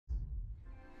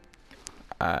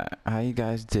How you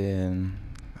guys doing?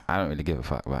 I don't really give a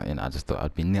fuck about, I just thought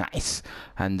I'd be nice.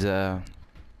 And so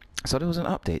there was an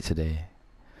update today.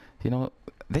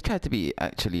 They tried to be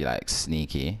actually like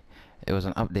sneaky. It was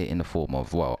an update in the form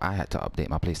of, well, I had to update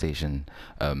my PlayStation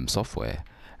software.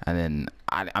 And then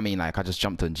I just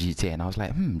jumped on GTA and I was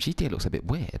like, GTA looks a bit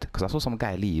weird, because I saw some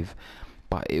guy leave,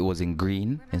 but it was in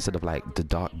green instead of like the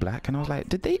dark black, and I was like,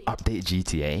 did they update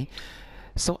GTA?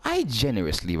 So I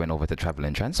generously went over to Travel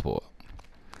and Transport,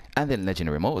 and then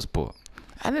Legendary Motorsport,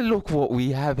 and then look what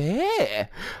we have here.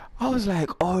 I was like,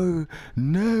 oh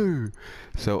no.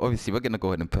 So obviously we're gonna go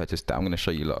ahead and purchase that. I'm gonna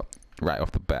show you lot right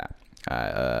off the bat.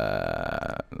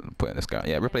 Put in this guy.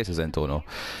 Yeah, replace the Zentorno.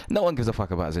 No one gives a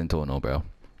fuck about Zentorno, bro.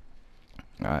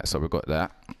 Alright, so we got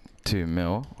that. 2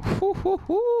 mil.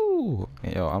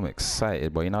 Yo, I'm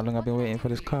excited, but you know how long I've been waiting for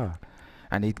this car,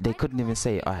 and they couldn't even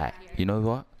say, alright, you know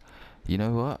what,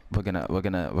 we're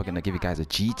gonna give you guys a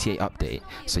GTA update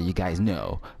so you guys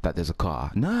know that there's a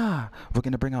car. Nah, we're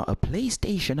gonna bring out a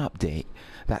PlayStation update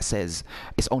that says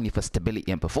it's only for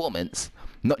stability and performance,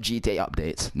 not GTA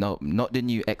updates. No, not the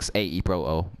new X80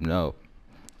 Proto. No,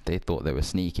 they thought they were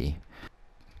sneaky.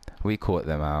 We caught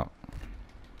them out.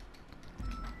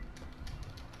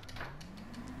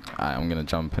 I'm gonna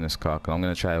jump in this car because I'm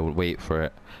gonna try to wait for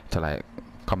it to like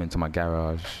come into my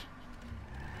garage.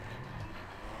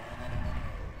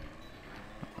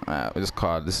 With this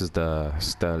car, this is the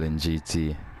Sterling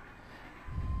GT.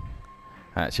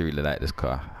 I actually really like this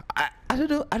car. I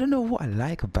don't know what I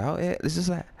like about it. It's just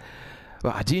like,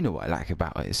 well, I do know what I like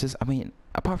about it. It's just,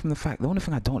 apart from the fact, the only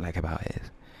thing I don't like about it is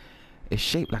it's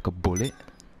shaped like a bullet.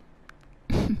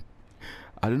 I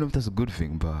don't know if that's a good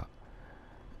thing, but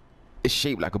it's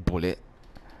shaped like a bullet,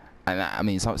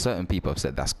 and certain people have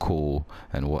said that's cool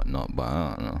and whatnot, but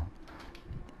I don't know.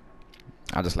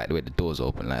 I just like the way the doors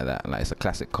open like that. Like, it's a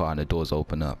classic car and the doors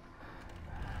open up.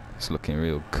 It's looking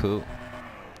real cool,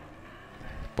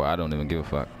 but I don't even give a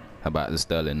fuck about the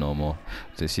Sterling no more.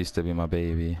 This used to be my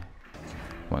baby,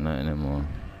 but not anymore.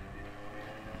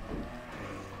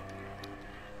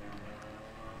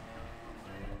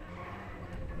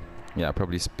 Yeah, I'll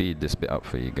probably speed this bit up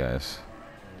for you guys,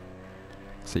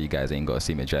 so you guys ain't gotta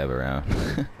see me drive around.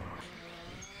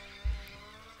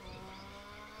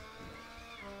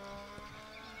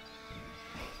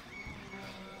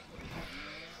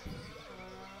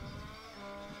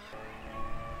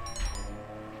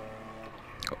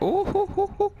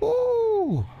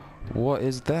 Oh, what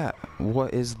is that?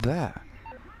 What is that?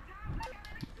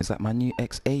 Is that my new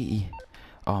X80?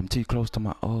 Oh, I'm too close to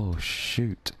my, oh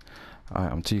shoot.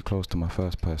 Alright, I'm too close to my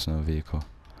first personal vehicle.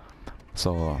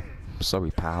 So,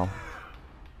 sorry pal,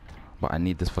 but I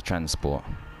need this for transport.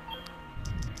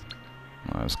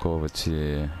 Alright, let's go over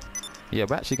to, yeah,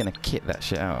 we're actually gonna kit that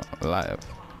shit out live.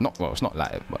 Well, it's not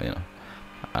live, but you know.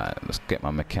 Alright, let's get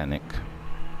my mechanic.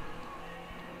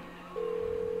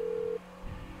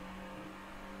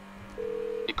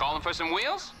 You calling for some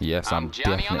wheels? Yes, I'm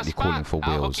definitely calling for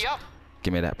wheels.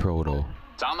 Give me that Proto.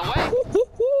 It's on the way.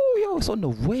 Yo, it's on the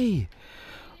way.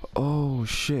 Oh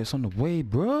shit, it's on the way,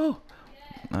 bro.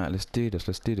 Alright, let's do this.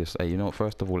 Let's do this. Hey, you know what?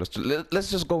 First of all,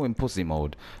 let's just go in pussy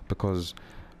mode, because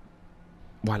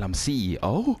while I'm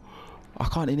CEO, I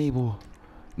can't enable.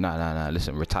 Nah.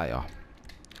 Listen, retire.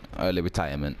 Early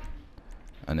retirement,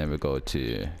 and then we go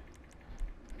to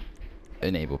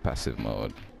enable passive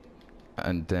mode,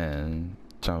 and then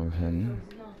jump in.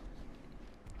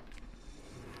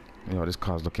 Yo, this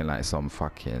car's looking like some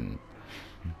fucking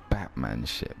Batman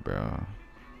shit, bro.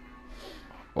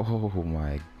 Oh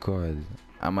my god.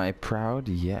 Am I proud?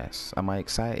 Yes. Am I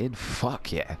excited?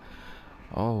 Fuck yeah.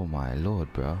 Oh my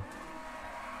lord, bro.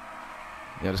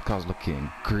 Yeah, this car's looking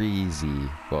greasy.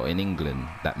 Well, in England,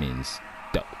 that means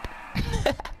dope.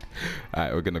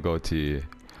 Alright, we're gonna go to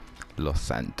Los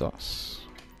Santos.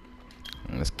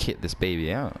 And let's kit this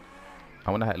baby out. I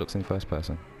wonder how it looks in first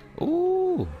person.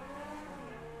 Ooh.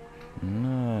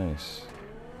 Nice.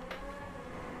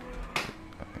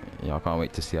 Yeah, I can't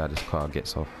wait to see how this car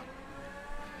gets off.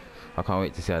 I can't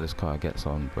wait to see how this car gets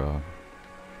on, bro.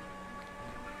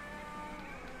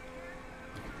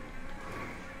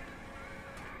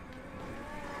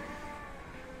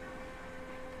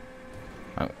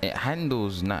 It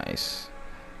handles nice.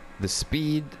 The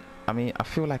speed, I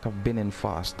feel like I've been in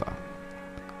faster,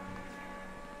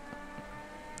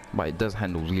 but it does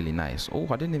handle really nice. Oh,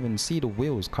 I didn't even see the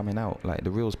wheels coming out, like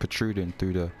the wheels protruding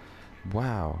through the,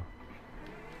 wow.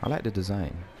 I like the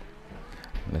design.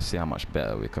 Let's see how much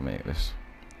better we can make this.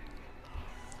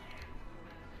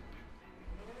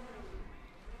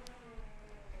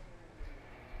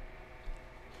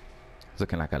 It's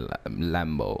looking like a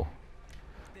Lambo.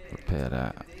 Repair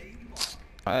that.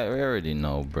 We already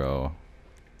know, bro.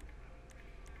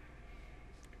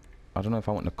 I don't know if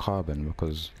I want the carbon,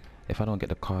 because if I don't get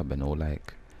the carbon, it'll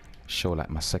like show like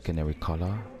my secondary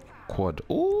color. Quad.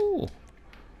 Ooh.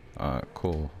 Alright,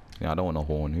 cool. Yeah, I don't want a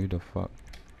horn. Who the fuck?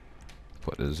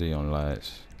 Put the Z on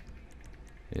lights.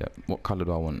 Yeah. What color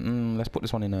do I want? Let's put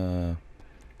this one in a.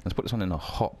 Let's put this one in a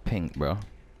hot pink, bro.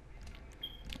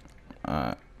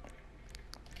 Alright.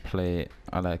 Plate.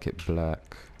 I like it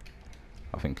black.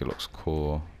 I think it looks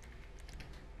cool.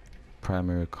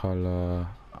 Primary color.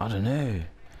 I don't know.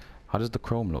 How does the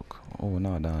chrome look? Oh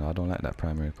no, I don't like that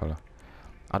primary color.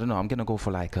 I don't know. I'm gonna go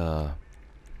for like a.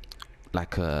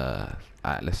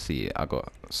 Alright, let's see. I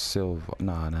got silver.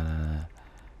 Nah.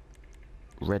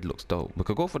 Red looks dope. We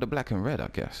could go for the black and red, I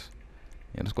guess.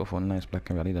 Yeah, let's go for a nice black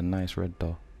and red. I need a nice red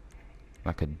though.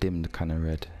 Like a dimmed kind of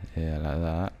red. Yeah, like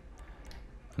that.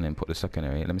 And then put the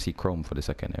secondary. Let me see chrome for the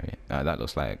secondary. That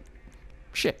looks like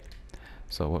shit.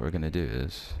 So what we're gonna do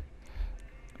is,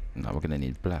 now we're gonna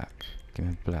need black. Give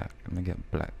me black. Let me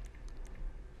get black.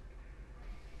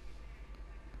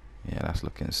 Yeah, that's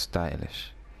looking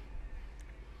stylish.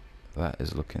 That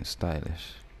is looking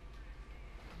stylish.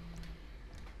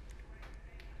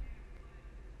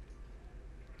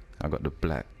 I got the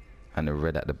black and the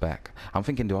red at the back. I'm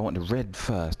thinking, do I want the red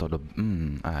first or the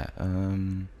alright,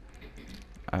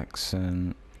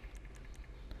 accent.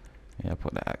 Yeah,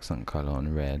 put the accent color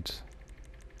on red.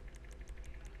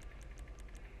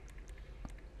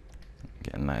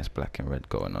 Get a nice black and red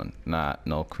going on. Nah,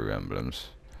 no crew emblems.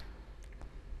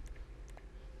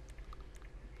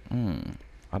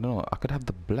 I don't know. I could have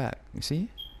the black. You see?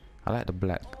 I like the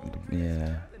black.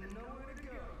 Yeah.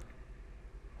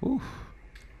 Oof.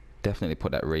 Definitely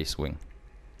put that race wing.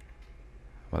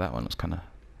 Well, that one was kind of.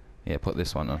 Yeah, put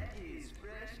this one on.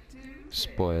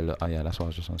 Spoiler. Oh yeah, that's why I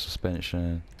was just on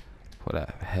suspension. Put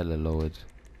that hella lowered.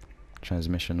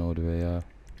 Transmission all the way up.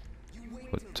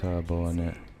 Put turbo on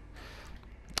it.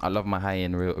 I love my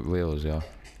high-end wheels, yo.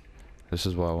 This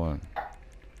is what I want.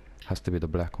 Has to be the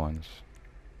black ones.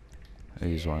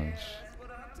 These ones.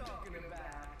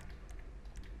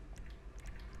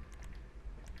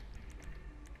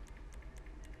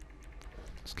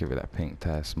 Let's give it that pink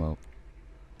tire smoke.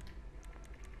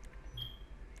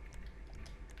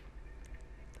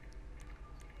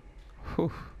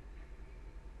 Whew.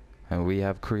 And we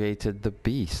have created the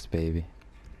beast, baby.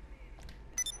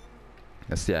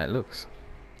 Let's see how it looks.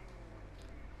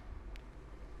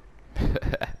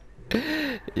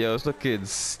 Yo, it's looking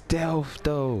stealth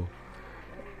though.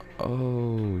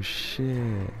 Oh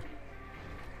shit.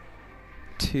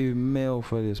 2 mil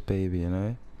for this baby, you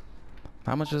know?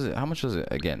 How much is it? How much is it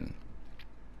again?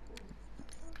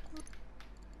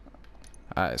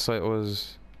 Alright, so it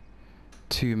was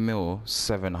 2 mil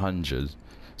 700.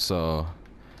 So,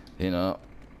 you know,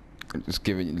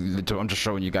 I'm just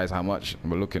showing you guys how much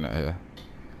we're looking at here.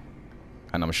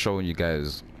 And I'm showing you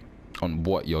guys on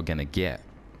what you're gonna get.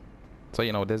 So,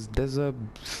 you know, there's a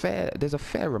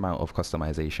fair amount of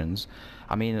customizations.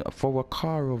 I mean, for a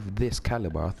car of this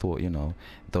caliber, I thought, you know,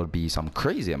 there would be some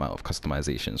crazy amount of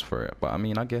customizations for it. But I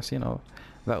mean, I guess, you know,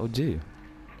 that would do.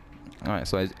 Alright,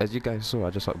 so as you guys saw,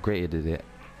 I just upgraded it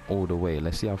all the way.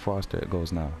 Let's see how faster it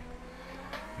goes now.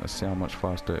 Let's see how much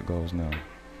faster it goes now.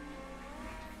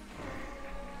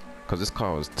 Because this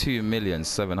car was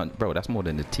 2,700,000. Bro, that's more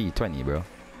than the T20, bro.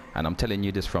 And I'm telling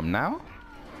you this from now.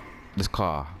 This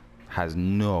car has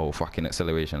no fucking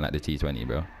acceleration like the T20,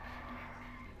 bro.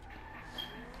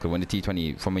 Because when the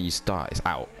T20, from when you start, it's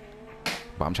out.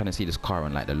 But I'm trying to see this car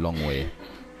on like the long way.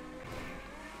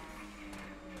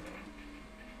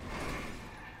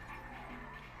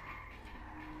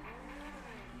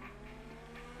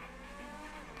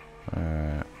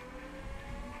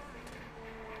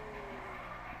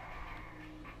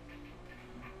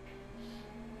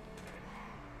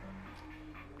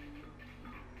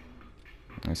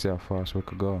 Let's see how fast we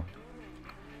could go.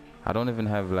 I don't even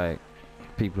have like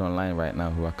people online right now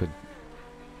who I could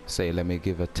say, let me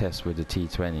give a test with the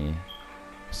T20.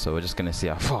 So we're just gonna see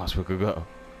how fast we could go.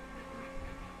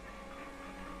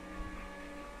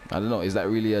 I don't know, is that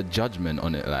really a judgment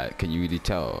on it? Like, can you really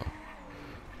tell?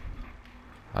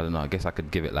 I don't know, I guess I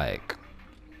could give it like,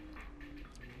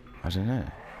 I don't know.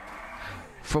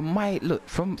 From my look,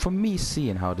 from me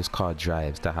seeing how this car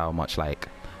drives to how much like,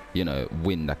 you know,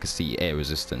 wind I could see, air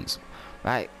resistance.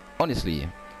 Like, honestly,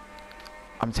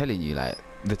 I'm telling you, like,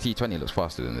 the T20 looks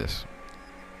faster than this.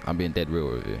 I'm being dead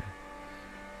real with you.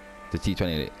 The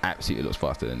T20 absolutely looks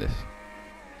faster than this.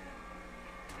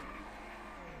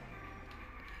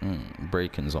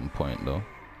 Braking's on point though.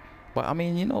 But I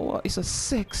mean, you know what? It's a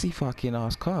sexy fucking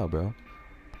ass car, bro.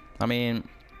 I mean,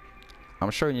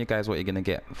 I'm showing you guys what you're gonna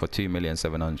get for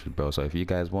 2,700,000, bro. So if you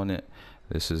guys want it,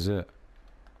 this is it.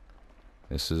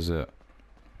 This is it.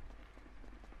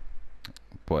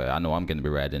 Boy, I know I'm gonna be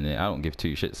riding it. I don't give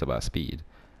two shits about speed.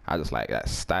 I just like that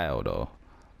style though.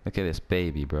 Look at this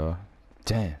baby, bro.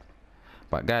 Damn.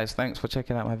 But guys, thanks for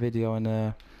checking out my video, and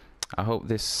I hope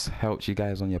this helps you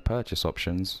guys on your purchase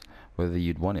options, whether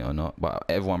you'd want it or not. But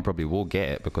everyone probably will get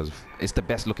it because it's the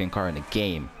best looking car in the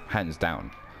game, hands down.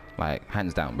 Like,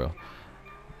 hands down, bro.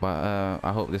 But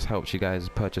I hope this helps you guys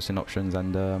purchasing options,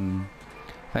 and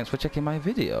thanks for checking my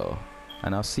video,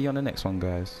 and I'll see you on the next one,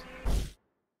 guys.